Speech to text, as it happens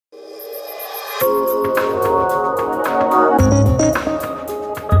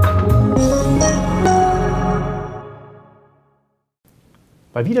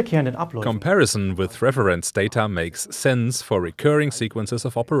Comparison with reference data makes sense for recurring sequences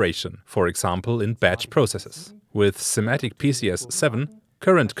of operation, for example in batch processes. With SIMATIC PCS 7,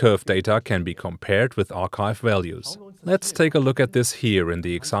 current curve data can be compared with archive values. Let's take a look at this here in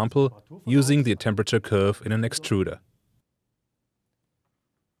the example using the temperature curve in an extruder.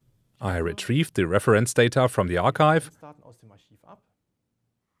 I retrieved the reference data from the archive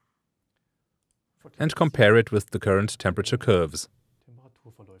and compare it with the current temperature curves.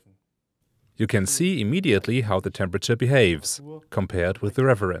 You can see immediately how the temperature behaves, compared with the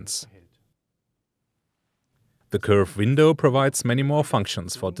reference. The curve window provides many more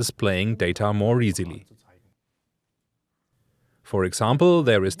functions for displaying data more easily. For example,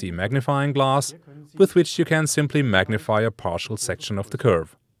 there is the magnifying glass, with which you can simply magnify a partial section of the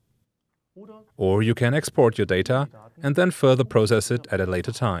curve. Or you can export your data and then further process it at a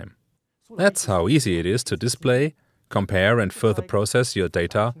later time. That's how easy it is to display, compare and further process your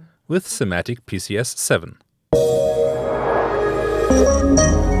data with SIMATIC PCS 7.